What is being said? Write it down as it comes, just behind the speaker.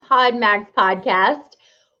PodMax podcast,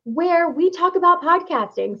 where we talk about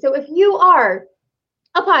podcasting. So if you are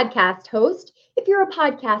a podcast host, if you're a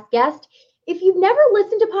podcast guest, if you've never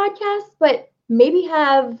listened to podcasts, but maybe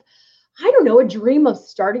have, I don't know, a dream of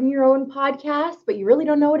starting your own podcast, but you really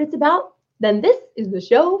don't know what it's about, then this is the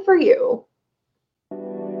show for you.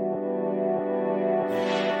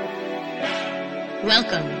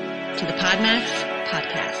 Welcome to the PodMax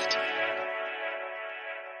podcast.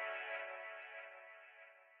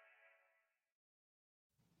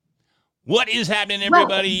 What is happening,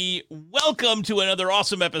 everybody? Welcome to another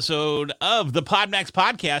awesome episode of the PodMax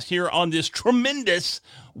podcast here on this tremendous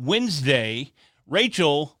Wednesday.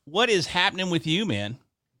 Rachel, what is happening with you, man?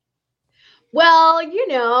 Well,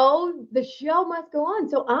 the show must go on.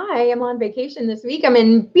 So I am on vacation this week. I'm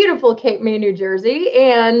in beautiful Cape May, New Jersey,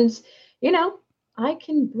 and, I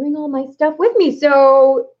can bring all my stuff with me.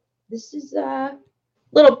 So this is a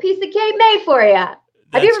little piece of Cape May for you.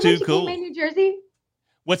 Have you ever been to Cape May, New Jersey?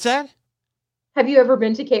 What's that? Have you ever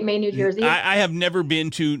been to Cape May, New Jersey? I have never been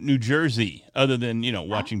to New Jersey other than,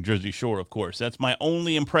 watching Jersey Shore, of course. That's my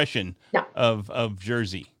only impression of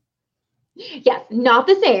Jersey. Yes, not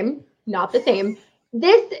the same. Not the same.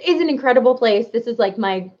 This is an incredible place. This is like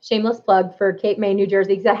my shameless plug for Cape May, New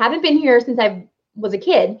Jersey, because I haven't been here since I was a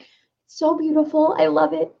kid. So beautiful. I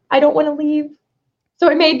love it. I don't want to leave. So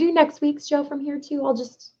I may do next week's show from here too. I'll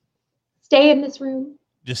just stay in this room.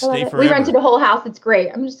 Just stay forever. We rented a whole house. It's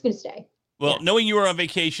great. I'm just going to stay. Well, knowing you were on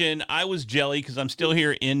vacation, I was jelly because I'm still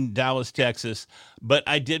here in Dallas, Texas. But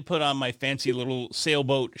I did put on my fancy little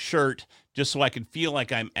sailboat shirt just so I could feel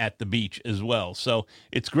like I'm at the beach as well. So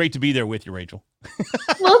it's great to be there with you, Rachel.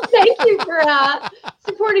 Well, thank you for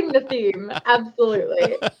supporting the theme.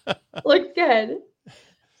 Absolutely. Looks good.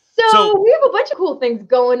 So we have a bunch of cool things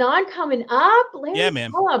going on coming up. Yeah,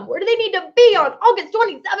 man. Where do they need to be on August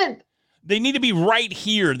 27th? They need to be right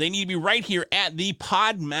here. They need to be right here at the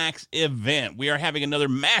PodMax event. We are having another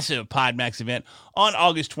massive PodMax event on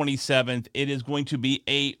August 27th. It is going to be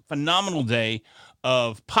a phenomenal day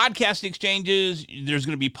of podcast exchanges. There's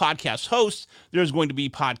going to be podcast hosts. There's going to be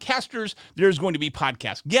podcasters. There's going to be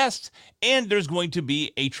podcast guests. And there's going to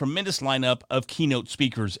be a tremendous lineup of keynote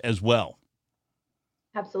speakers as well.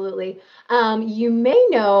 Absolutely. You may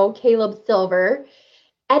know Caleb Silver,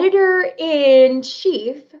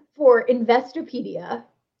 editor-in-chief for Investopedia.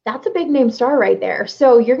 That's a big name star right there.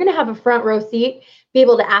 So you're going to have a front row seat, be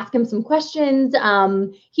able to ask him some questions.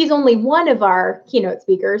 He's only one of our keynote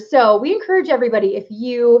speakers. So we encourage everybody, if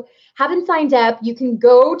you haven't signed up, you can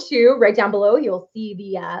go to right down below. You'll see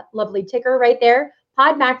the lovely ticker right there,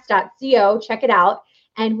 podmax.co. Check it out.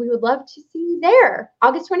 And we would love to see you there,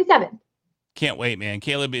 August 27th. Can't wait, man.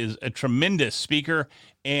 Caleb is a tremendous speaker,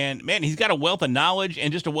 and man, he's got a wealth of knowledge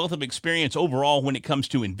and just a wealth of experience overall when it comes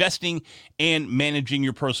to investing and managing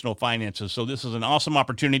your personal finances. So this is an awesome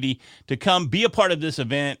opportunity to come be a part of this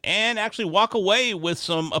event and actually walk away with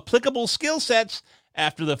some applicable skill sets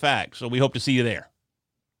after the fact. So we hope to see you there.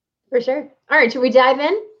 For sure. All right, should we dive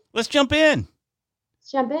in? Let's jump in.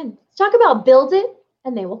 Let's jump in. Let's talk about build it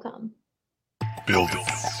and they will come. Build it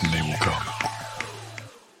and they will come.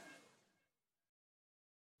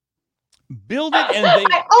 Build it and they...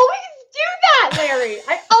 I always do that, Larry.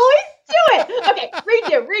 I always do it. Okay,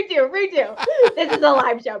 redo. This is a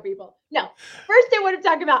live show, people. No, first I want to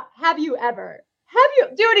talk about have you ever?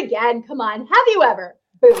 Do it again. Come on. Have you ever?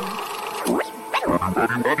 Boom.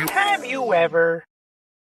 Have you ever?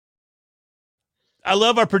 I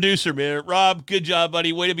love our producer, man. Rob, good job,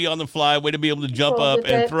 buddy. Way to be on the fly. Way to be able to jump up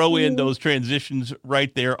and throw in those transitions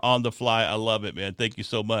right there on the fly. I love it, man. Thank you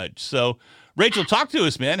so much. So, Rachel, talk to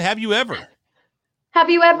us, man. Have you ever? Have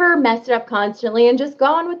you ever messed it up constantly and just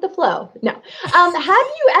gone with the flow? No. Have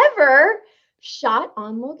you ever shot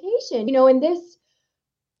on location? In this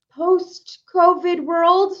post-COVID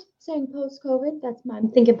world, saying post-COVID,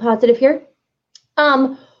 I'm thinking positive here.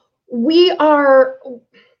 We are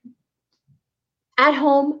at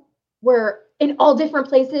home. We're in all different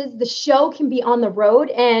places. The show can be on the road.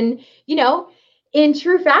 And, in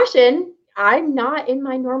true fashion, I'm not in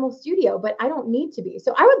my normal studio, but I don't need to be.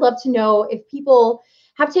 So I would love to know if people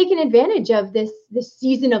have taken advantage of this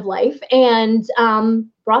season of life and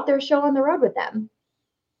brought their show on the road with them.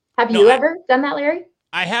 Have you ever done that, Larry?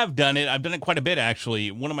 I have done it. I've done it quite a bit,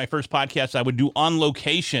 actually. One of my first podcasts I would do on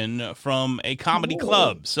location from a comedy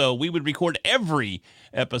club. So we would record every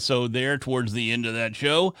episode there towards the end of that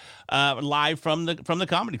show, live from the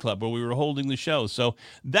comedy club where we were holding the show. So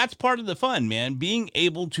that's part of the fun, man. Being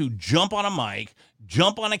able to jump on a mic,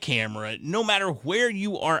 jump on a camera, no matter where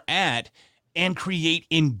you are at, and create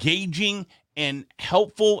engaging and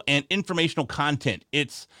helpful and informational content.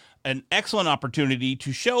 It's an excellent opportunity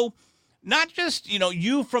to show not just,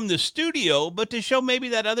 you from the studio, but to show maybe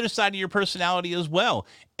that other side of your personality as well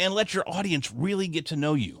and let your audience really get to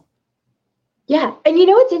know you. Yeah. And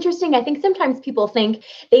what's interesting? I think sometimes people think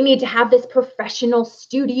they need to have this professional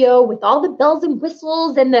studio with all the bells and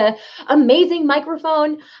whistles and the amazing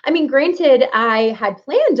microphone. I mean, granted, I had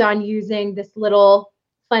planned on using this little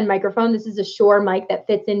fun microphone. This is a Shure mic that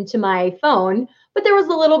fits into my phone, but there was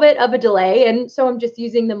a little bit of a delay. And so I'm just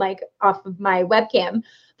using the mic off of my webcam.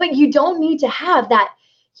 But you don't need to have that,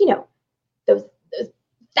 those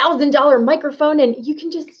 $1,000 microphone, and you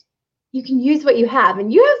can use what you have,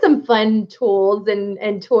 and you have some fun tools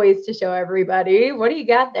and toys to show everybody. What do you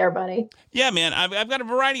got there, buddy? Yeah, man, I've got a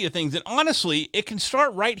variety of things. And honestly, it can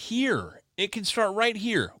start right here.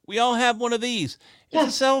 We all have one of these. It's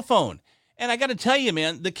a cell phone. And I got to tell you,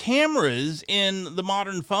 man, the cameras in the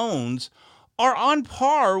modern phones are on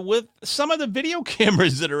par with some of the video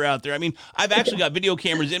cameras that are out there. I mean, I've actually got video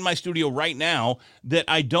cameras in my studio right now that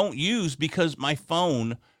I don't use because my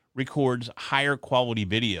phone records higher quality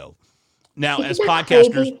video. Now, as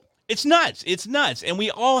podcasters, crazy? It's nuts. And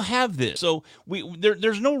we all have this. So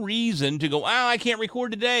there's no reason to go, I can't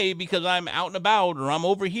record today because I'm out and about, or I'm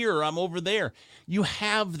over here, or I'm over there. You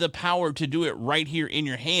have the power to do it right here in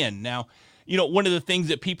your hand. Now, one of the things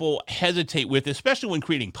that people hesitate with, especially when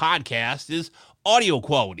creating podcasts, is audio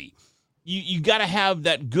quality. You got to have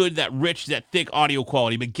that good, that rich, that thick audio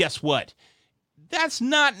quality. But guess what? That's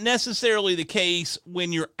not necessarily the case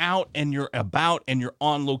when you're out and you're about and you're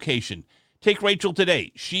on location. Take Rachel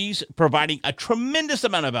today. She's providing a tremendous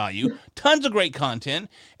amount of value, tons of great content,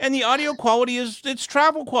 and the audio quality it's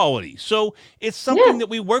travel quality. So it's something that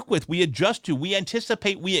we work with, we adjust to, we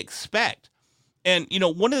anticipate, we expect. And,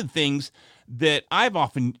 one of the things that I've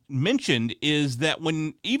often mentioned is that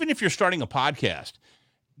even if you're starting a podcast,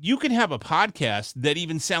 you can have a podcast that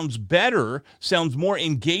even sounds better, sounds more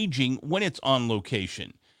engaging when it's on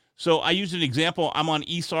location. So I use an example. I'm on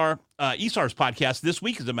Esar's podcast this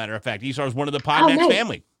week, as a matter of fact. Esar is one of the Podmax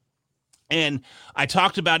family. And I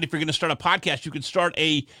talked about if you're going to start a podcast, you could start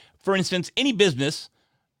for instance, any business,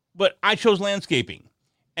 but I chose landscaping.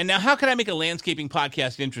 And now how can I make a landscaping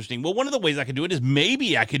podcast interesting? Well, one of the ways I could do it is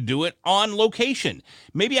maybe I could do it on location.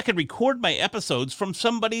 Maybe I could record my episodes from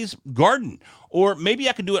somebody's garden, or maybe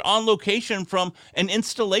I could do it on location from an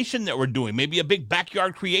installation that we're doing, maybe a big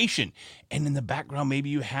backyard creation. And in the background, maybe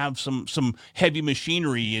you have some heavy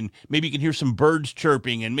machinery, and maybe you can hear some birds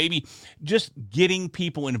chirping, and maybe just getting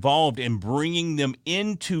people involved and bringing them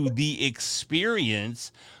into the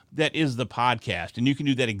experience that is the podcast. And you can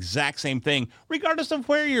do that exact same thing regardless of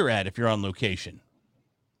where you're at if you're on location.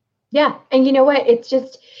 Yeah. And you know what? It's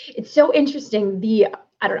so interesting.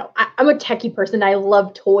 I don't know. I'm a techie person. I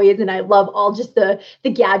love toys and I love all just the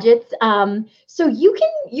gadgets. So you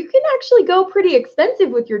can actually go pretty expensive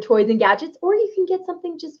with your toys and gadgets, or you can get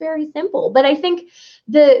something just very simple. But I think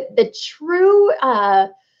the true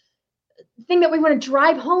thing that we want to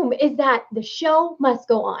drive home is that the show must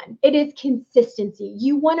go on. It is consistency.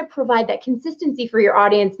 You want to provide that consistency for your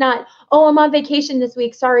audience, not, I'm on vacation this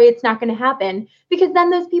week, sorry, it's not going to happen, because then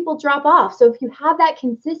those people drop off. So if you have that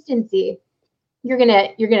consistency, you're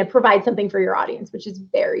going to provide something for your audience, which is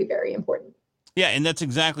very, very important. Yeah, and that's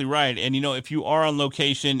exactly right. And, if you are on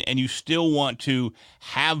location and you still want to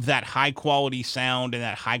have that high quality sound and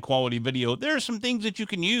that high quality video, there are some things that you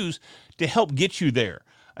can use to help get you there.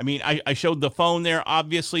 I mean, I showed the phone there.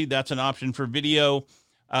 Obviously, that's an option for video.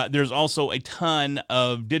 There's also a ton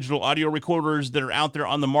of digital audio recorders that are out there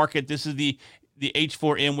on the market. This is the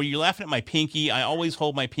H4n. Were you laughing at my pinky? I always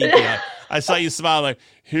hold my pinky out. I saw you smile like,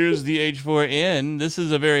 here's the H4n. This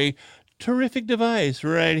is a very terrific device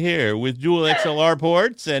right here with dual XLR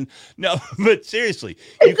ports. And no, but seriously,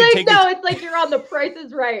 it's like you're on The Price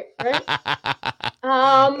is Right?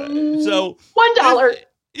 So $1.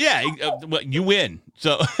 Yeah, well, you win.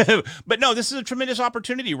 So, but no, this is a tremendous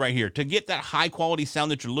opportunity right here to get that high quality sound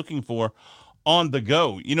that you're looking for on the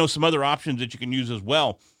go. Some other options that you can use as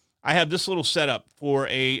well. I have this little setup for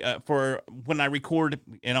when I record,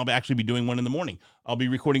 and I'll actually be doing one in the morning. I'll be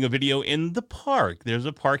recording a video in the park. There's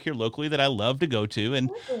a park here locally that I love to go to, and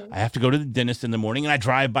I have to go to the dentist in the morning, and I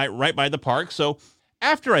drive right by the park. So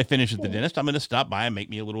after I finish at the dentist, I'm going to stop by and make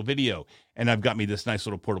me a little video. And I've got me this nice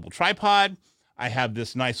little portable tripod. I have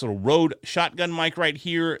this nice little Rode shotgun mic right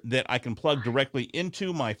here that I can plug directly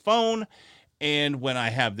into my phone. And when I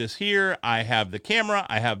have this here, I have the camera,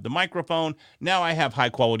 I have the microphone. Now I have high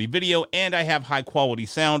quality video and I have high quality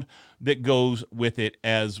sound that goes with it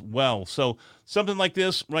as well. So something like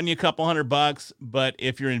this, run you a couple $100, but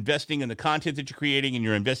if you're investing in the content that you're creating and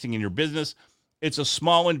you're investing in your business, It's a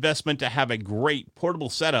small investment to have a great portable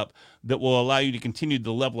setup that will allow you to continue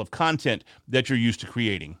the level of content that you're used to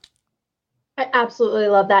creating. I absolutely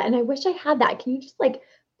love that. And I wish I had that. Can you just like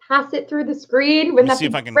pass it through the screen? Wouldn't that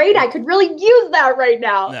be great? I could really use that right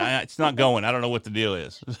now. Nah, it's not going. I don't know what the deal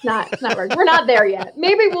is. It's not working. We're not there yet.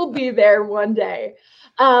 Maybe we'll be there one day.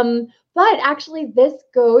 But actually, this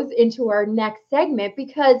goes into our next segment,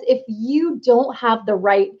 because if you don't have the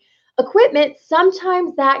right equipment,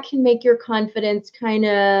 sometimes that can make your confidence kind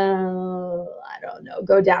of, I don't know,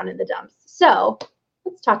 go down in the dumps. So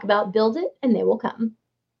let's talk about build it and they will come.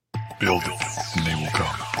 Build it and they will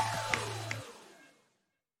come.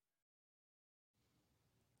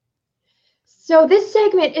 So this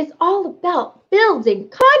segment is all about building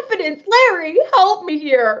confidence. Larry, help me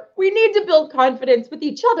here. We need to build confidence with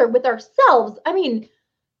each other, with ourselves. I mean,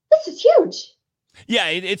 this is huge. Yeah,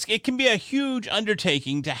 it can be a huge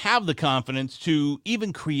undertaking to have the confidence to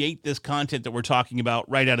even create this content that we're talking about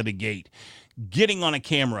right out of the gate. Getting on a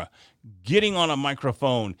camera, getting on a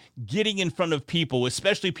microphone, getting in front of people,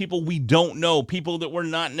 especially people we don't know, people that we're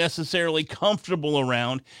not necessarily comfortable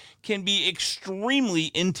around, can be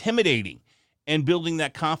extremely intimidating. And building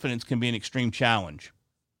that confidence can be an extreme challenge.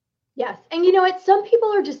 Yes. And you know what? Some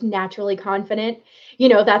people are just naturally confident. You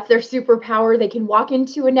know, that's their superpower. They can walk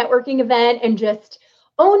into a networking event and just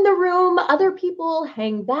own the room. Other people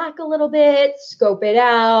hang back a little bit, scope it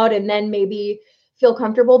out, and then maybe feel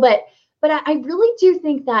comfortable. But I really do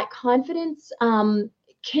think that confidence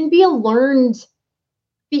can be a learned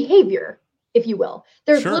behavior, if you will.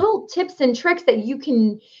 There's little tips and tricks that you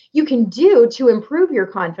can do to improve your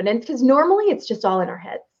confidence, because normally it's just all in our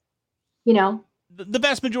heads, you know? The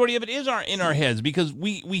vast majority of it is in our heads, because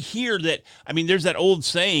we hear that. I mean, there's that old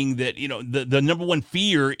saying that, you know, the number one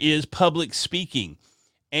fear is public speaking.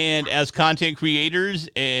 And as content creators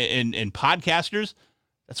and podcasters,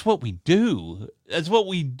 that's what we do. That's what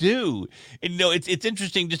we do. And, you know, it's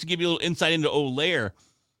interesting, just to give you a little insight into Olaire.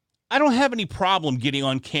 I don't have any problem getting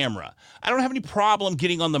on camera. I don't have any problem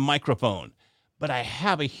getting on the microphone, but I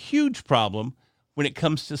have a huge problem when it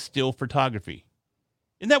comes to still photography.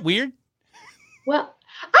 Isn't that weird? Well,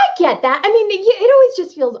 I get that. I mean, it always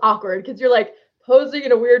just feels awkward, because you're like posing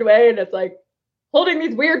in a weird way, and it's like holding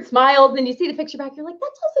these weird smiles, and you see the picture back, you're like,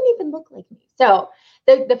 that doesn't even look like me. So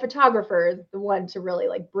the photographer is the one to really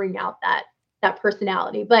like bring out that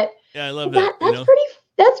personality. But yeah, I love that.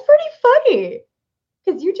 That's pretty funny,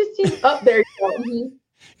 because you just seem up there.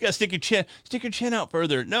 You gotta stick your chin out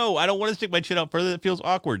further. No, I don't want to stick my chin out further. That feels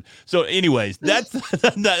awkward. So anyways, that's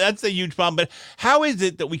a huge problem. But how is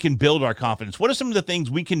it that we can build our confidence? What are some of the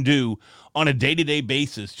things we can do on a day-to-day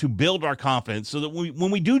basis to build our confidence, so that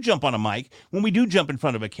when we do jump on a mic, when we do jump in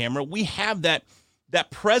front of a camera, we have that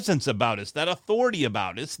presence about us, that authority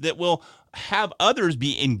about us, that will have others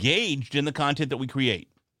be engaged in the content that we create?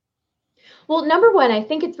 Well, number one, I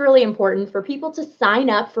think it's really important for people to sign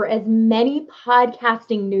up for as many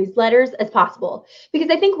podcasting newsletters as possible, because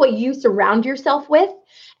I think what you surround yourself with,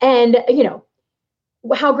 and, you know,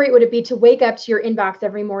 how great would it be to wake up to your inbox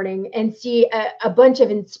every morning and see a bunch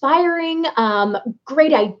of inspiring,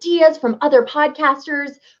 great ideas from other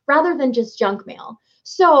podcasters rather than just junk mail.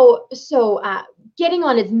 So getting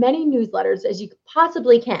on as many newsletters as you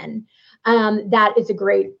possibly can, that is a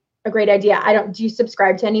great idea. Do you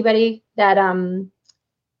subscribe to anybody that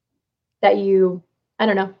you, I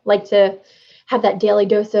don't know, like to have that daily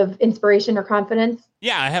dose of inspiration or confidence?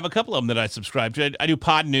 Yeah, I have a couple of them that I subscribe to. I do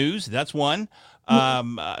Pod News. That's one.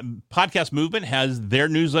 Podcast Movement has their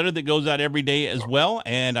newsletter that goes out every day as well,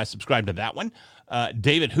 and I subscribe to that one.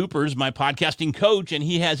 David Hooper's my podcasting coach, and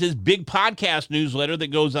he has his big podcast newsletter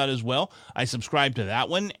that goes out as well. I subscribe to that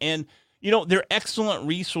one. And, you know, they're excellent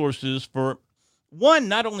resources for, one,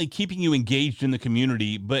 not only keeping you engaged in the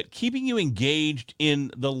community, but keeping you engaged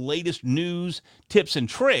in the latest news, tips, and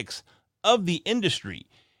tricks of the industry.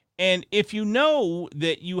 And if you know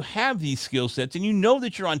that you have these skill sets and you know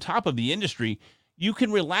that you're on top of the industry, you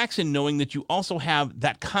can relax in knowing that you also have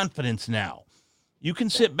that confidence now. You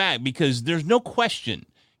can sit back, because there's no question.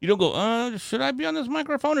 You don't go, should I be on this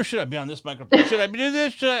microphone, or should I be on this microphone? Should I do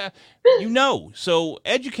this? You know. So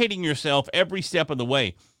educating yourself every step of the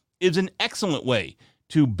way is an excellent way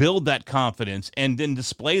to build that confidence and then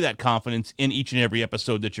display that confidence in each and every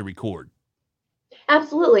episode that you record.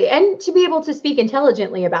 Absolutely. And to be able to speak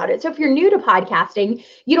intelligently about it. So if you're new to podcasting,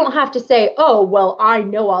 you don't have to say, oh, well, I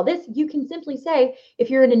know all this. You can simply say, if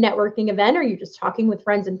you're in a networking event or you're just talking with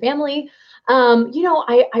friends and family,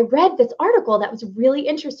 I read this article that was really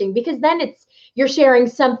interesting, because then you're sharing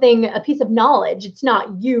something, a piece of knowledge. It's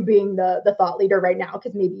not you being the thought leader right now,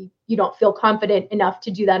 because maybe you don't feel confident enough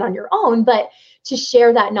to do that on your own, but to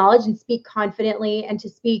share that knowledge and speak confidently and to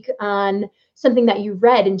speak on something that you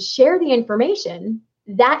read and share the information,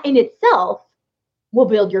 that in itself will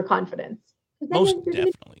build your confidence. Most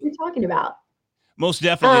definitely. What you're talking about. Most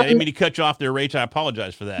definitely. I didn't mean to cut you off there, Rach. I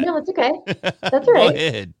apologize for that. No, it's okay. That's all right. Go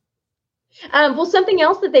ahead. Well, something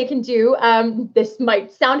else that they can do, this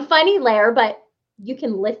might sound funny, Lair, but you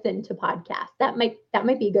can listen to podcasts. That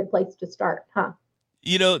might be a good place to start, huh?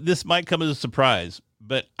 This might come as a surprise,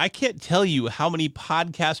 but I can't tell you how many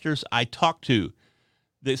podcasters I talk to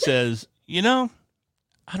that says,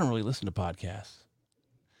 I don't really listen to podcasts.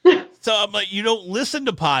 So I'm like, you don't listen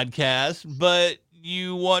to podcasts, but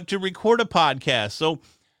you want to record a podcast. So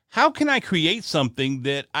how can I create something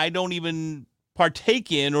that I don't even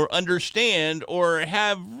partake in or understand or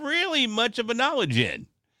have really much of a knowledge in?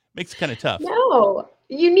 Makes it kind of tough. No,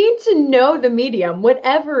 you need to know the medium,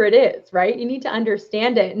 whatever it is, right? You need to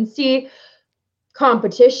understand it and see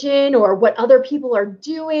competition or what other people are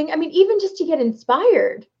doing. I mean, even just to get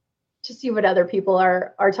inspired to see what other people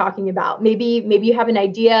are talking about. Maybe you have an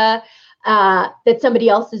idea that somebody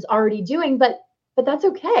else is already doing, but that's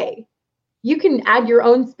okay. You can add your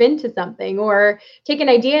own spin to something or take an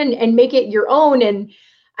idea and make it your own. And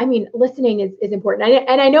I mean, listening is important.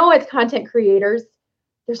 And I know as content creators,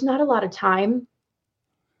 there's not a lot of time.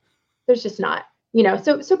 There's just not,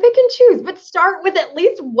 so pick and choose, but start with at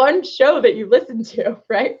least one show that you listen to,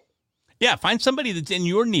 right? Yeah, find somebody that's in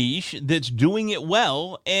your niche that's doing it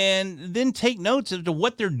well, and then take notes as to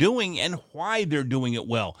what they're doing and why they're doing it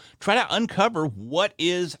well. Try to uncover what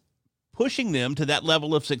is pushing them to that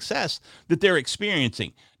level of success that they're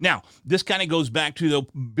experiencing. Now, this kind of goes back to the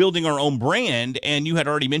building our own brand, and you had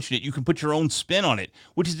already mentioned it. You can put your own spin on it,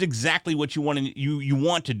 which is exactly what you want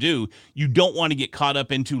to do. You don't want to get caught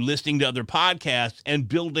up into listening to other podcasts and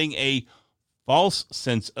building a false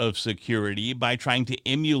sense of security by trying to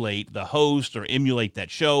emulate the host or emulate that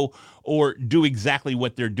show or do exactly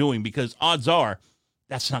what they're doing, because odds are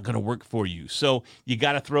that's not going to work for you. So you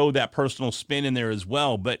got to throw that personal spin in there as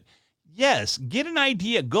well. But yes, get an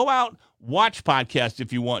idea. Go out, watch podcasts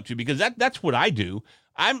if you want to, because that's what I do.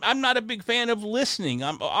 I'm not a big fan of listening.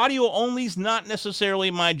 Audio only is not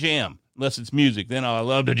necessarily my jam, unless it's music. Then I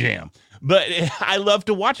love to jam. But I love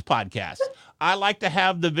to watch podcasts. I like to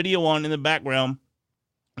have the video on in the background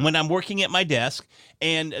when I'm working at my desk.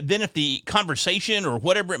 And then if the conversation or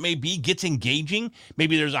whatever it may be gets engaging,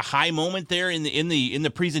 maybe there's a high moment there in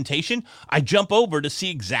the presentation, I jump over to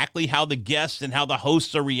see exactly how the guests and how the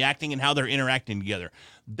hosts are reacting and how they're interacting together.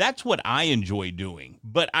 That's what I enjoy doing,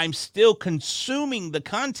 but I'm still consuming the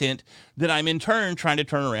content that I'm in turn trying to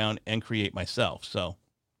turn around and create myself. So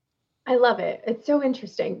I love it. It's so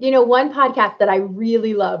interesting. One podcast that I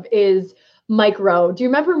really love is Mike Rowe. Do you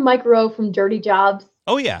remember Mike Rowe from Dirty Jobs?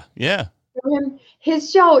 Oh, yeah. Yeah.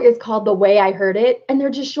 His show is called The Way I Heard It, and they're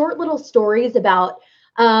just short little stories about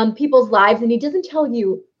people's lives, and he doesn't tell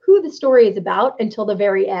you who the story is about until the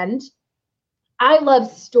very end. I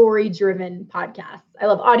love story-driven podcasts. I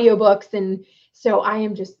love audiobooks, and so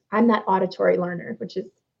I'm that auditory learner, which is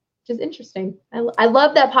interesting. I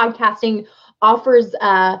love that podcasting offers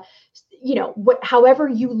however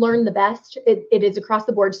you learn the best, it is across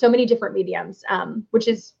the board, so many different mediums, which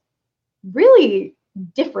is really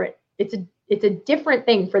different. It's a different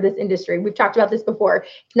thing for this industry. We've talked about this before.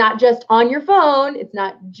 It's not just on your phone. It's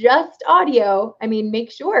not just audio. I mean, make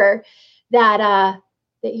sure that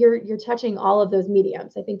you're touching all of those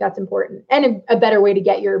mediums. I think that's important and a better way to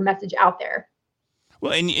get your message out there.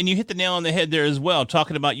 Well, and you hit the nail on the head there as well,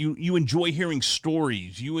 talking about you enjoy hearing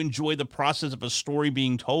stories. You enjoy the process of a story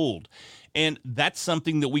being told. And that's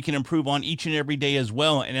something that we can improve on each and every day as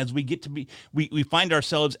well. And as we get to we find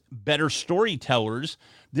ourselves better storytellers,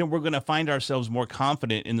 then we're going to find ourselves more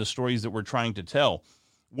confident in the stories that we're trying to tell.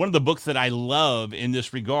 One of the books that I love in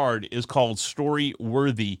this regard is called Story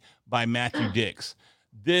Worthy by Matthew Dix.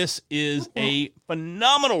 This is a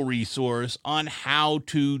phenomenal resource on how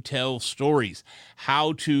to tell stories,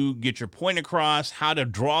 how to get your point across, how to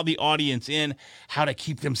draw the audience in, how to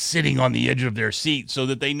keep them sitting on the edge of their seat so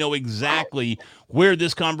that they know exactly where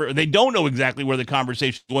they don't know exactly where the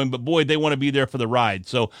conversation is going, but boy, they want to be there for the ride.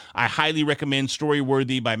 So I highly recommend Story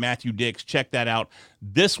Worthy by Matthew Dix. Check that out.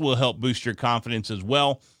 This will help boost your confidence as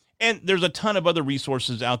well. And there's a ton of other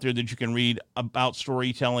resources out there that you can read about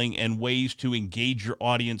storytelling and ways to engage your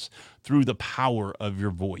audience through the power of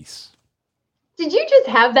your voice. Did you just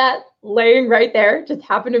have that laying right there? Just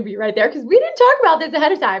happened to be right there? Because we didn't talk about this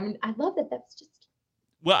ahead of time. I love that that's just...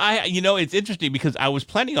 Well, it's interesting because I was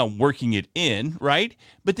planning on working it in, right?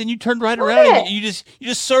 But then you turned right around and you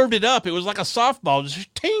just served it up. It was like a softball,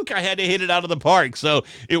 just tink. I had to hit it out of the park, so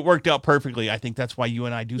it worked out perfectly. I think that's why you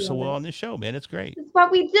and I do so well on this show, man. It's great. This is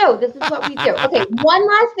what we do. Okay, one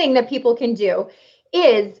last thing that people can do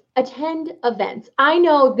is attend events. I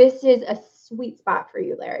know this is a sweet spot for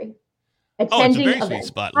you, Larry. Attending it's a very sweet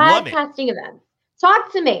spot. Love it. Podcasting events.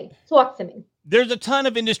 Talk to me. There's a ton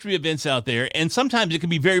of industry events out there, and sometimes it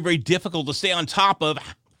can be very, very difficult to stay on top of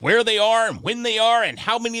where they are and when they are and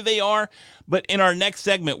how many they are. But in our next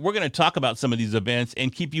segment, we're going to talk about some of these events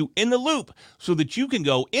and keep you in the loop so that you can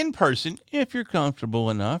go in person if you're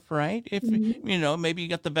comfortable enough, right? If, maybe you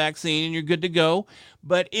got the vaccine and you're good to go.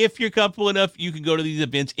 But if you're comfortable enough, you can go to these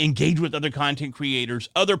events, engage with other content creators,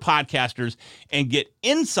 other podcasters, and get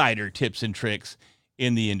insider tips and tricks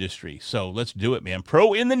in the industry. So let's do it, man.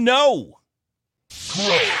 Pro in the Know.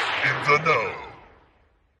 Pro in the Know.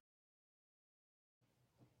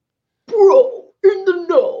 Pro in the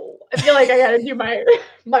Know. I feel like I gotta do my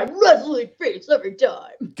wrestling face every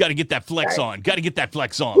time. Got to get that flex on.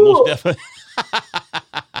 Most definitely.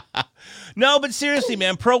 No, but seriously,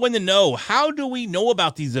 man, Pro in the Know. How do we know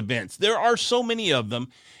about these events? There are so many of them,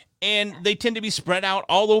 and they tend to be spread out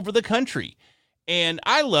all over the country. And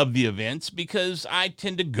I love the events because I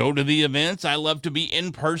tend to go to the events. I love to be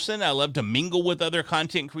in person. I love to mingle with other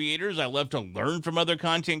content creators. I love to learn from other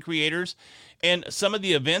content creators. And some of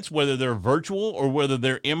the events, whether they're virtual or whether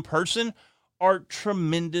they're in person, are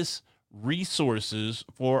tremendous resources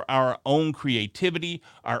for our own creativity,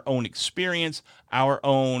 our own experience, our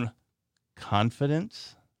own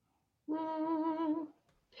confidence.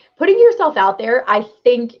 Putting yourself out there, I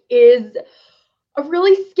think, is a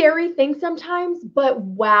really scary thing sometimes, but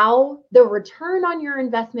wow, the return on your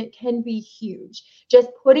investment can be huge. Just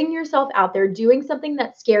putting yourself out there, doing something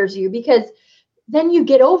that scares you, because then you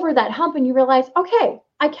get over that hump and you realize, okay,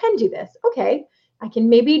 I can do this. Okay, I can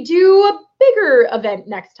maybe do a bigger event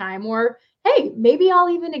next time, or hey, maybe I'll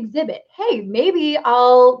even exhibit. Hey, maybe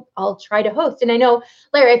I'll try to host. And I know,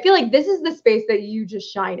 Larry, I feel like this is the space that you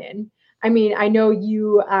just shine in. I mean, I know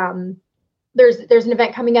you there's an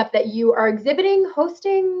event coming up that you are exhibiting,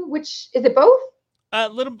 hosting, which is it both?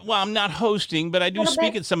 I'm not hosting, but I do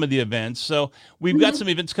speak at some of the events. So we've got some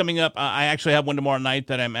events coming up. I actually have one tomorrow night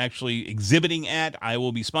that I'm actually exhibiting at. I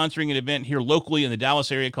will be sponsoring an event here locally in the Dallas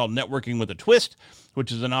area called Networking with a Twist, which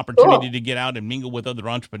is an opportunity to get out and mingle with other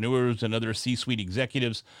entrepreneurs and other C-suite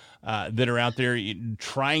executives that are out there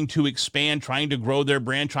trying to expand, trying to grow their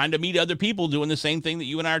brand, trying to meet other people doing the same thing that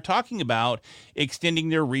you and I are talking about, extending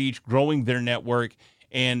their reach, growing their network,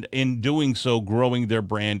 and in doing so, growing their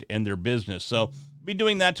brand and their business. So be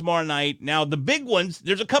doing that tomorrow night. Now, the big ones,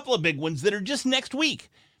 there's a couple of big ones that are just next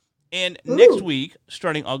week. And next week,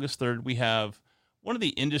 starting August 3rd, we have one of the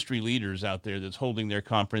industry leaders out there that's holding their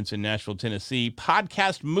conference in Nashville, Tennessee,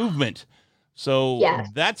 Podcast Movement. So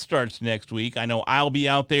that starts next week. I know I'll be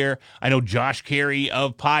out there. I know Josh Carey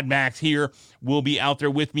of PodMax here will be out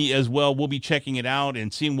there with me as well. We'll be checking it out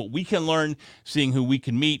and seeing what we can learn, seeing who we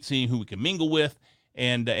can meet, seeing who we can mingle with,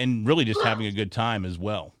 and really just having a good time as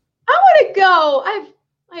well. I want to go.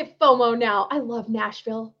 I have FOMO now. I love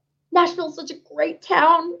Nashville. Nashville's such a great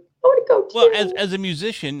town. I want to go too. Well, as a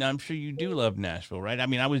musician, I'm sure you do love Nashville, right? I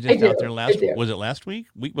mean, I was just out there last week. Was it last week?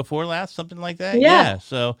 Week before last? Something like that? Yeah.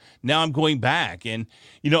 So now I'm going back. And,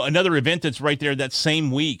 another event that's right there that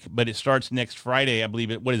same week, but it starts next Friday, I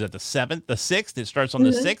believe what is it, the 7th, the 6th? It starts on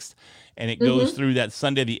the 6th, and it goes through that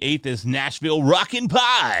Sunday, the 8th, is Nashville Rockin'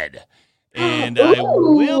 Pod. And I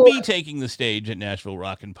will be taking the stage at Nashville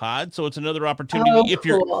Rockin' Pod. So it's another opportunity. If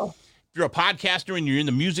you're a podcaster and you're in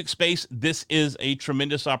the music space, this is a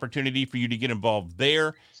tremendous opportunity for you to get involved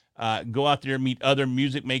there. Go out there, meet other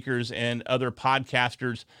music makers and other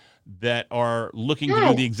podcasters that are looking to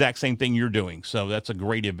do the exact same thing you're doing. So that's a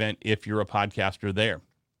great event if you're a podcaster there.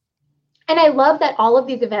 And I love that all of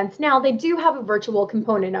these events now, they do have a virtual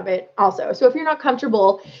component of it also. So if you're not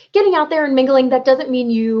comfortable getting out there and mingling, that doesn't mean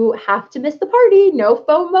you have to miss the party. No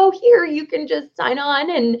FOMO here. You can just sign on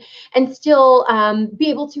and still be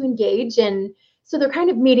able to engage. And so they're kind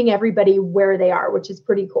of meeting everybody where they are, which is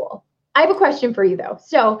pretty cool. I have a question for you though.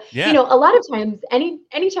 So, a lot of times,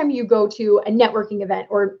 anytime you go to a networking event,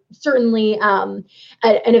 or certainly an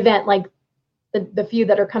event like the few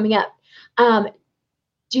that are coming up,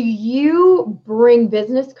 Do you bring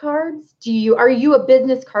business cards? Are you a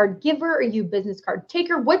business card giver? Are you a business card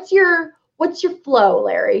taker? What's your flow,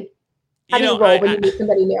 Larry? How do you roll when you meet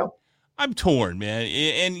somebody new? I'm torn, man.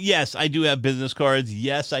 And yes, I do have business cards.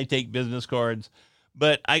 Yes, I take business cards,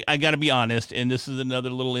 but I got to be honest. And this is another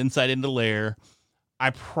little insight into Lair. I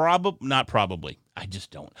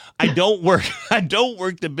just don't. I don't work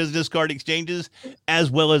the business card exchanges as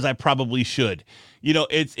well as I probably should.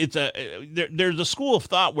 There's a school of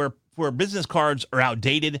thought where business cards are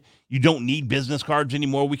outdated. You don't need business cards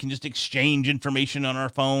anymore. We can just exchange information on our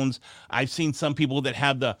phones. I've seen some people that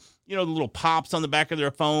have the little pops on the back of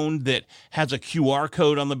their phone that has a QR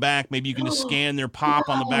code on the back. Maybe you can just scan their pop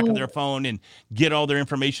on the back of their phone and get all their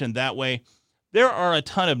information that way. There are a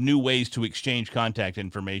ton of new ways to exchange contact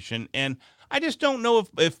information, and I just don't know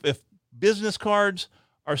if business cards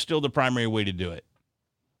are still the primary way to do it.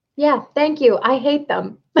 Yeah, thank you. I hate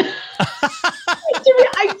them. I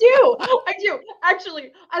do.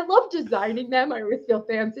 Actually, I love designing them. I always feel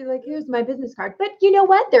fancy. Like, here's my business card. But you know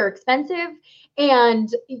what? They're expensive, and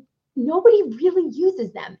nobody really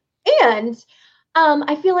uses them. And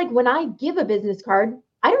I feel like when I give a business card,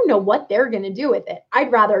 I don't know what they're going to do with it.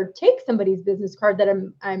 I'd rather take somebody's business card that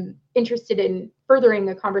I'm interested in furthering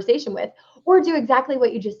a conversation with, or do exactly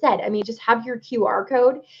what you just said. I mean, just have your QR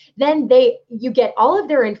code. Then you get all of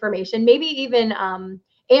their information. Maybe even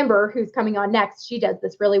Amber, who's coming on next, she does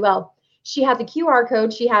this really well. She has a QR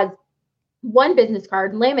code. She has one business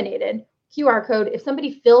card, laminated QR code. If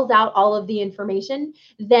somebody fills out all of the information,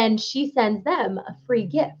 then she sends them a free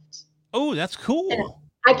gift. Oh, that's cool. And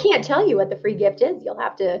I can't tell you what the free gift is. You'll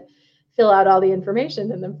have to fill out all the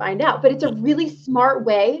information and then find out. But it's a really smart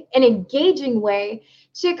way, an engaging way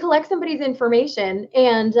to collect somebody's information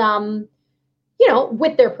and,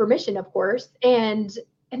 with their permission, of course. And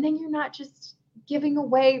then you're not just giving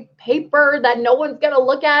away paper that no one's going to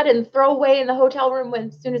look at and throw away in the hotel room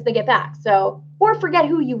as soon as they get back. So, or forget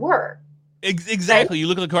who you were. Exactly. Right? You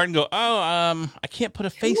look at the card and go, I can't put a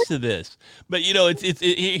face to this. But,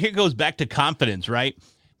 here goes back to confidence, right?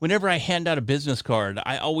 Whenever I hand out a business card,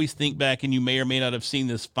 I always think back, and you may or may not have seen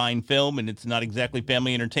this fine film, and it's not exactly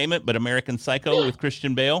family entertainment, but American Psycho with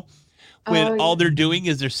Christian Bale, when all they're doing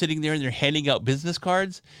is they're sitting there and they're handing out business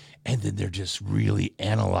cards, and then they're just really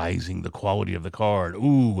analyzing the quality of the card.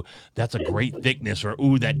 Ooh, that's a great thickness, or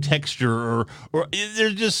ooh, that texture, or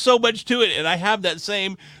there's just so much to it. And I have that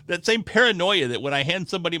same paranoia that when I hand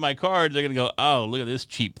somebody my card, they're gonna go, oh, look at this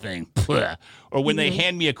cheap thing. Or when they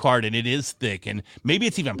hand me a card and it is thick, and maybe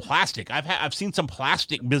it's even plastic. I've seen some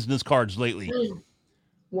plastic business cards lately.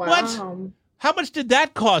 Wow. What? How much did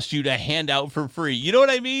that cost you to hand out for free? You know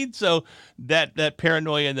what I mean? So that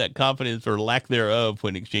paranoia and that confidence, or lack thereof,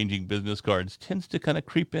 when exchanging business cards tends to kind of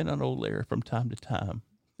creep in on old Larry from time to time.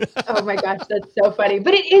 Oh my gosh, that's so funny.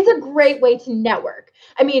 But it is a great way to network.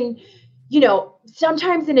 I mean,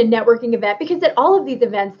 sometimes in a networking event, because at all of these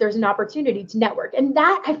events, there's an opportunity to network. And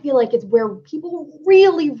that, I feel like, is where people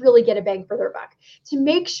really, really get a bang for their buck, to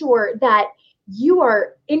make sure that you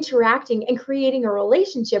are interacting and creating a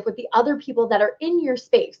relationship with the other people that are in your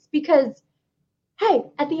space. Because, hey,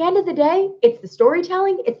 at the end of the day, it's the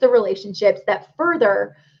storytelling, it's the relationships that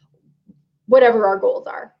further whatever our goals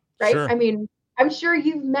are, right? Sure. I mean, I'm sure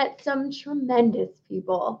you've met some tremendous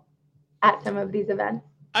people at some of these events.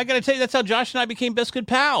 I got to tell you, that's how Josh and I became best good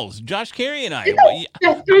pals. Josh Carey and I.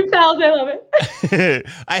 Best good pals, I love it.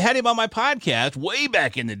 I had him on my podcast way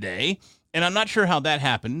back in the day. And I'm not sure how that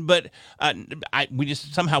happened, but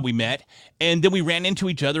we met, and then we ran into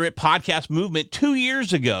each other at Podcast Movement 2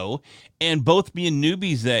 years ago. And both being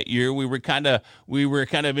newbies that year, we were kind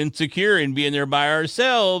of insecure in being there by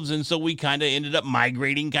ourselves, and so we kind of ended up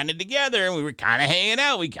migrating kind of together, and we were kind of hanging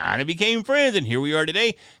out. We kind of became friends, and here we are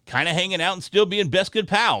today, kind of hanging out and still being best good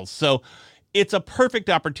pals. So it's a perfect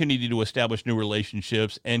opportunity to establish new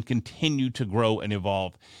relationships and continue to grow and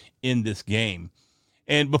evolve in this game.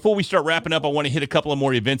 And before we start wrapping up, I want to hit a couple of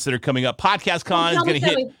more events that are coming up. Podcast Con is going to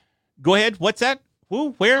hit. Go ahead. What's that?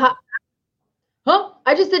 Who? Where? Huh?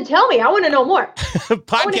 I just said, tell me. I want to know more.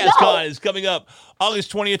 Podcast Con is coming up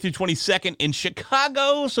August 20th through 22nd in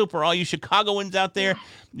Chicago. So for all you Chicagoans out there,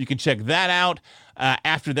 you can check that out.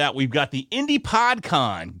 After that, we've got the Indie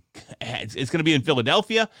PodCon. It's going to be in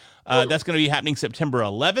Philadelphia. That's going to be happening September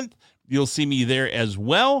 11th. You'll see me there as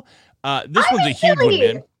well. This one's a huge one,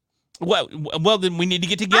 man. Well, then we need to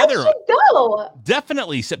get I together. should go.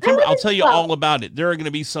 Definitely. September, I'll tell you Well- all about it. There are going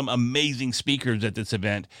to be some amazing speakers at this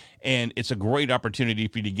event, and it's a great opportunity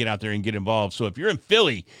for you to get out there and get involved. So if you're in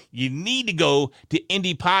Philly, you need to go to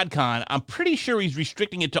Indie PodCon. I'm pretty sure he's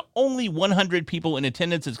restricting it to only 100 people in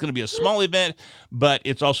attendance. It's going to be a small event, but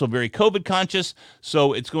it's also very COVID conscious.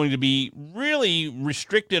 So it's going to be really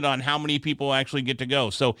restricted on how many people actually get to go.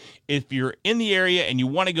 So if you're in the area and you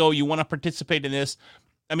want to go, you want to participate in this,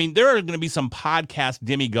 I mean, there are going to be some podcast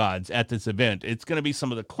demigods at this event. It's going to be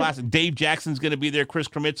some of the classic. Dave Jackson's going to be there. Chris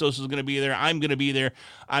Krimitsos is going to be there. I'm going to be there.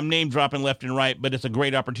 I'm name dropping left and right, but it's a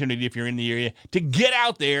great opportunity if you're in the area to get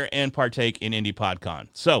out there and partake in Indie PodCon.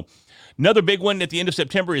 So another big one at the end of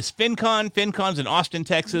September is FinCon. FinCon's in Austin,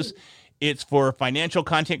 Texas. It's for financial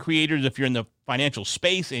content creators. If you're in the financial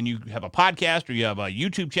space and you have a podcast or you have a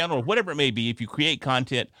YouTube channel or whatever it may be, if you create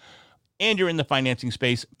content and you're in the financing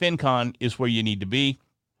space, FinCon is where you need to be.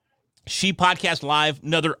 She Podcast Live,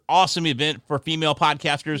 another awesome event for female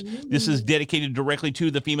podcasters. This is dedicated directly to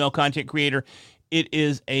the female content creator. It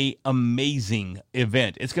is a amazing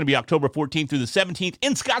event. It's going to be October 14th through the 17th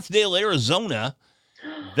in Scottsdale, Arizona.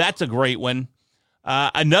 That's a great one.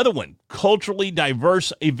 Another one, culturally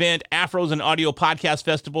diverse event, Afros and Audio Podcast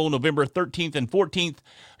Festival, November 13th and 14th.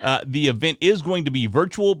 The event is going to be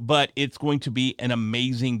virtual, but it's going to be an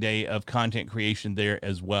amazing day of content creation there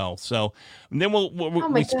as well. So and then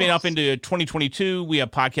we spin off into 2022. We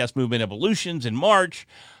have Podcast Movement Evolutions in March.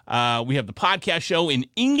 We have the podcast show in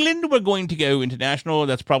England. We're going to go international.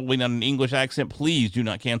 That's probably not an English accent. Please do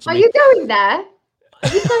not cancel Are me. you going there?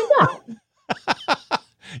 Have you signed up?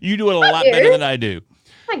 You do it a lot better than I do.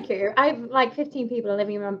 Thank you. I have like 15 people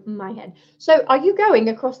living in my head. So are you going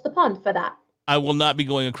across the pond for that? I will not be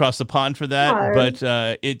going across the pond for that, No.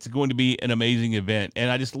 but it's going to be an amazing event. And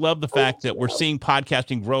I just love the fact that we're seeing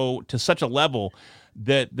podcasting grow to such a level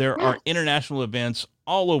that there are international events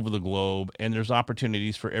all over the globe, and there's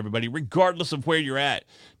opportunities for everybody, regardless of where you're at,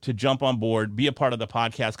 to jump on board, be a part of the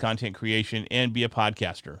podcast content creation, and be a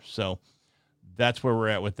podcaster. So that's where we're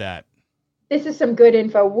at with that. This is some good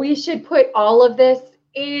info. We should put all of this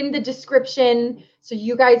in the description so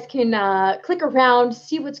you guys can click around,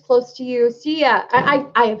 see what's close to you. See, I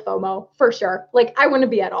have FOMO for sure. Like, I want to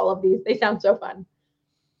be at all of these. They sound so fun.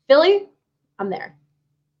 Philly, I'm there.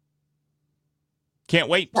 Can't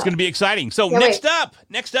wait. It's going to be exciting. So next up,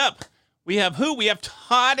 we have who? We have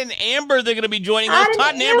Todd and Amber. They're going to be joining us.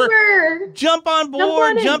 Todd and Amber, jump on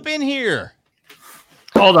board. Jump in here.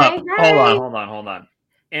 Hold up. Hey. Hold on.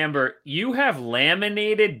 Amber, you have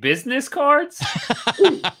laminated business cards?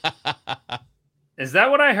 Is that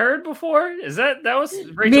what I heard before? That was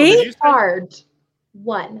Rachel? Me? Did you say? Card.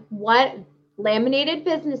 One laminated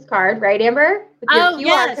business card, right, Amber? With your Oh, QR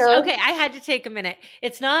yes. code. Okay, I had to take a minute.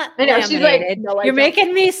 It's not I know, laminated. she's like, no, I You're don't.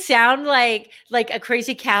 making me sound like a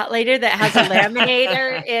crazy cat lady that has a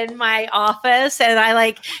laminator in my office, and I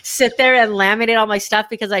like sit there and laminate all my stuff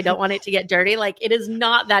because I don't want it to get dirty. Like, it is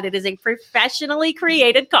not that. It is a professionally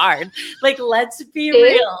created card. Like, let's be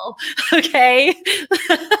real, okay?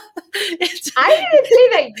 I didn't say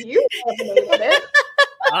that you laminated it.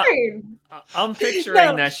 Fine. I'm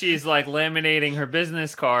picturing that she's like laminating her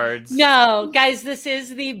business cards. No, guys, this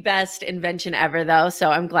is the best invention ever, though.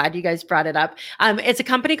 So I'm glad you guys brought it up. It's a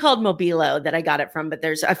company called Mobilo that I got it from, but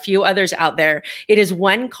there's a few others out there. It is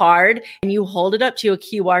one card, and you hold it up to a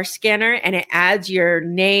QR scanner, and it adds your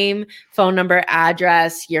name, phone number,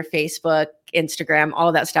 address, your Facebook, Instagram, all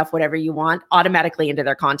of that stuff, whatever you want, automatically into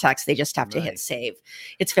their contacts. They just have to hit save.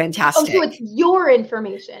 It's fantastic. Oh, so it's your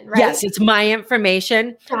information, right? Yes, it's my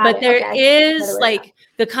information. Got But it, there okay. is Better way like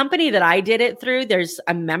the company that I did it through, there's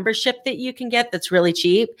a membership that you can get that's really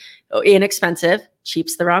cheap, inexpensive.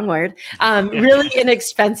 Cheap's the wrong word. Really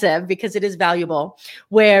inexpensive because it is valuable,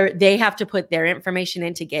 where they have to put their information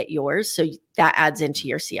in to get yours. So that adds into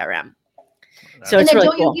your CRM. So And it's then really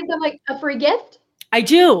don't cool. you give them like a free gift? I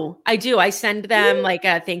do. I send them like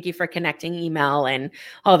a thank you for connecting email and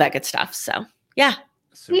all that good stuff. So yeah,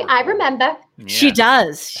 See, Super I cool. remember. she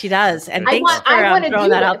does. And I thanks want for to throwing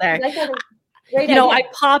that out there. Great You know, idea. I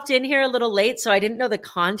popped in here a little late, so I didn't know the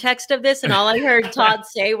context of this. And all I heard Todd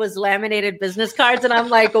say was laminated business cards. And I'm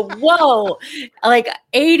like, whoa, like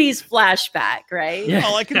 80s flashback, right? Yeah.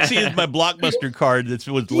 All I can see is my Blockbuster card that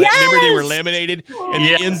was Yes! remember they were laminated and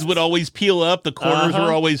Yes. the ends would always peel up. The corners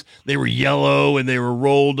were always, they were yellow and they were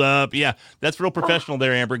rolled up. Yeah, that's real professional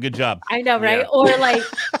there, Amber. Good job. I know, right? Yeah. Or like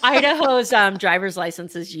Idaho's driver's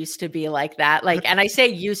licenses used to be like that. Like, and I say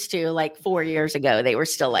used to, like 4 years ago, they were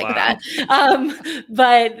still like Wow. that.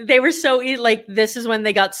 But they were so like, this is when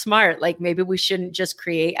they got smart. Like maybe we shouldn't just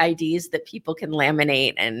create IDs that people can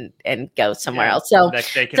laminate and go somewhere else. So that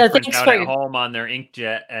they can print out at home on their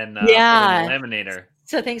inkjet and put in the laminator.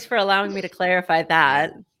 So thanks for allowing me to clarify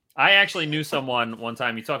that. I actually knew someone one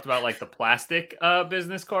time. You talked about like the plastic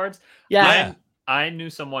business cards. Yeah. I knew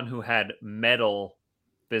someone who had metal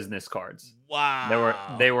business cards. Wow.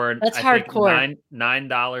 They were That's I hardcore. Think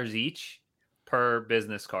 $9 each per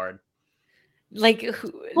business card. Like,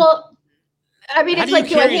 well, I mean, How it's do you like,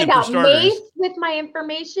 do I carry hand them for out starters? mace with my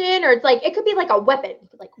information, or it's like it could be like a weapon,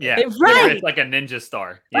 like Yeah, Right. It's like a ninja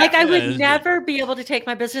star. like I Yeah, would it's never be able to take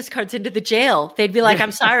my business cards into the jail. They'd be like,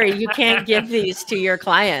 I'm sorry, you can't give these to your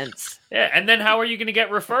clients. Yeah, and then how are you going to get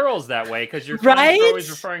referrals that way? Because your Right? clients are always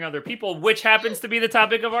referring other people, which happens to be the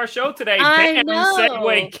topic of our show today. I Damn, know.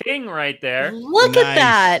 Segue king right there. Look Nice. at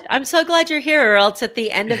that. I'm so glad you're here, or else at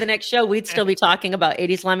the end of the next show, we'd still be talking about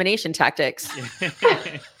 80s lamination tactics.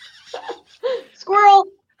 squirrel.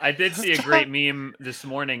 I did see a great meme this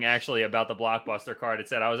morning, actually, about the Blockbuster card. It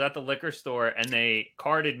said, I was at the liquor store and they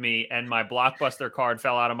carded me and my Blockbuster card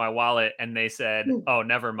fell out of my wallet and they said, oh,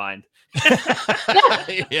 never mind.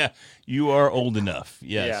 Yeah, you are old enough.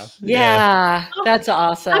 Yes. Yeah, that's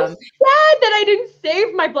awesome. I'm sad that I didn't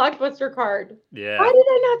save my Blockbuster card. Yeah. Why did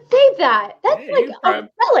I not save that? That's Hey, like you a prob-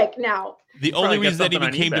 relic now. The Probably only get reason that something even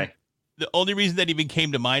on came to eBay. the only reason that even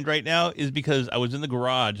came to mind right now is because I was in the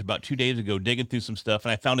garage about 2 days ago digging through some stuff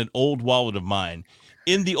and I found an old wallet of mine.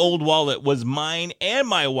 In the old wallet was mine and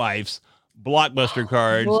my wife's Blockbuster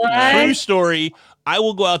cards. What? True story. I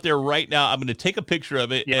will go out there right now. I'm going to take a picture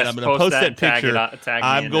of it and I'm going to post that and tag picture. tag me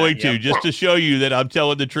I'm in going that, to yep. just to show you that I'm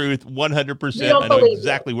telling the truth 100%. We don't I know believe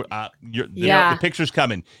exactly where Yeah. the picture's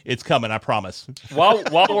coming. It's coming. I promise. While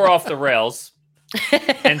we're off the rails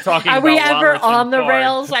and talking Are we about ever wallets and on the cards,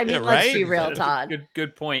 rails? I mean, Yeah, let's be right? real, That's a Todd.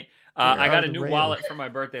 Good point. Where I got are a the new rails? wallet for my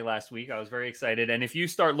birthday last week. I was very excited. And if you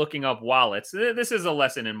start looking up wallets, this is a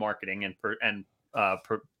lesson in marketing and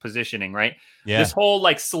positioning, right? Yeah. This whole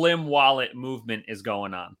like slim wallet movement is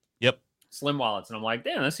going on. Yep. Slim wallets. And I'm like,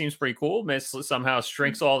 damn, that seems pretty cool. It somehow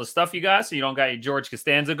shrinks all the stuff you got so you don't got your George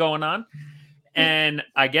Costanza going on. And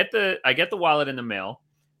I get the wallet in the mail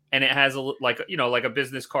and it has like a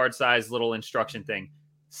business card size little instruction thing.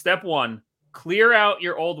 Step 1, clear out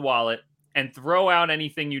your old wallet and throw out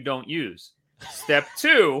anything you don't use. Step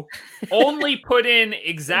 2, only put in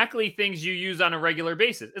exactly things you use on a regular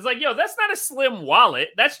basis. It's like, yo, that's not a slim wallet.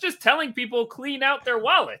 That's just telling people clean out their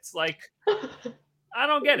wallets. Like, I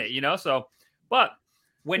don't get it, So, but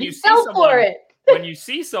when you see fell someone, for it. when you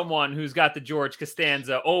see someone who's got the George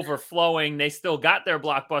Costanza overflowing, they still got their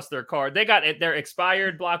Blockbuster card. They got their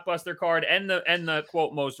expired Blockbuster card and the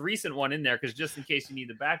quote most recent one in there because just in case you need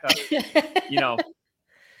the backup,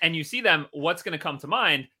 And you see them, what's going to come to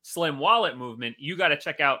mind? Slim wallet movement. You got to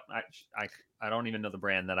check out. I don't even know the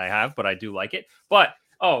brand that I have, but I do like it. But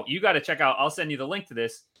you got to check out. I'll send you the link to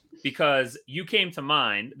this because you came to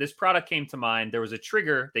mind. This product came to mind. There was a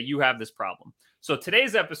trigger that you have this problem. So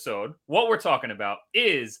today's episode, what we're talking about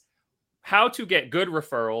is how to get good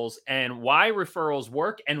referrals and why referrals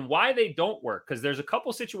work and why they don't work. Because there's a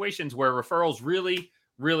couple situations where referrals really,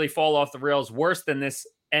 really fall off the rails worse than this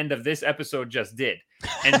end of this episode just did.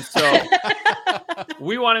 And so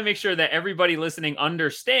we want to make sure that everybody listening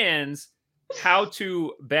understands how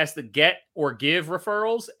to best get or give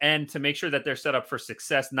referrals and to make sure that they're set up for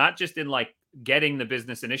success, not just in like getting the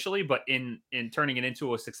business initially, but in turning it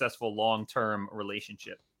into a successful long-term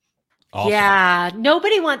relationship. Awesome. Yeah.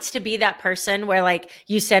 Nobody wants to be that person where like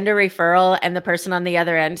you send a referral and the person on the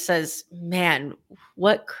other end says, man,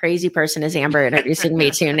 what crazy person is Amber introducing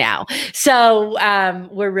me to now? So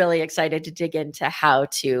we're really excited to dig into how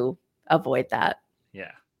to avoid that.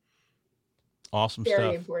 Yeah. Awesome Very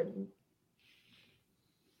stuff. important.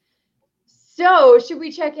 So, should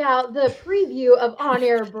we check out the preview of On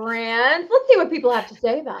Air Brands? Let's see what people have to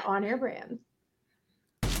say about On Air Brands.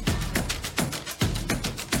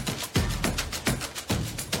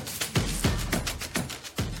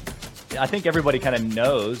 I think everybody kind of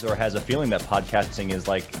knows or has a feeling that podcasting is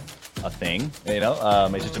like a thing,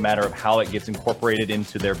 it's just a matter of how it gets incorporated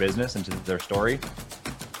into their business, into their story.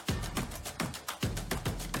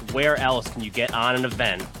 Where else can you get on an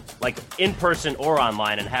event, like in person or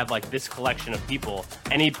online, and have like this collection of people?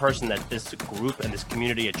 Any person that this group and this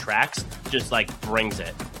community attracts just like brings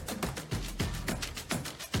it.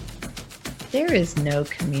 There is no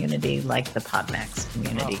community like the PodMax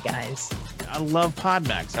community, guys. I love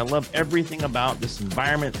PodMax. I love everything about this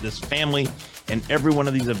environment, this family, and every one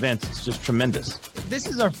of these events. It's just tremendous. This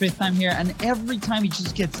is our 5th time here, and every time it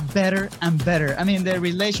just gets better and better. I mean, the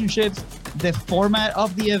relationships the format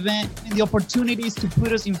of the event, and the opportunities to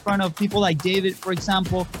put us in front of people like David, for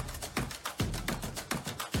example.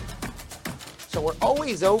 So we're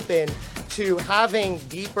always open to having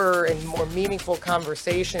deeper and more meaningful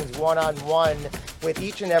conversations one-on-one with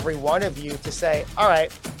each and every one of you to say, all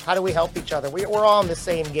right, how do we help each other? We're all in the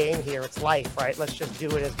same game here. It's life, right? Let's just do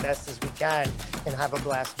it as best as we can and have a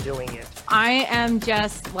blast doing it. I am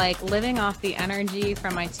just like living off the energy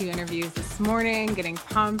from my 2 interviews this morning, getting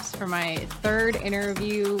pumped for my 3rd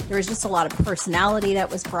interview. There was just a lot of personality that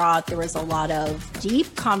was brought. There was a lot of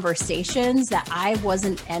deep conversations that I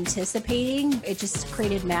wasn't anticipating. It just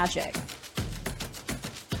created magic.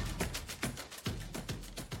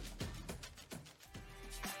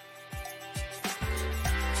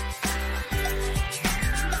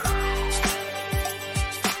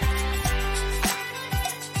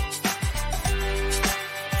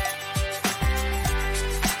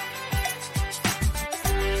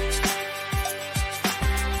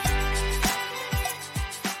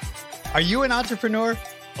 Are you an entrepreneur?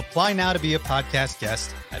 Apply now to be a podcast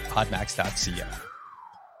guest at podmax.co.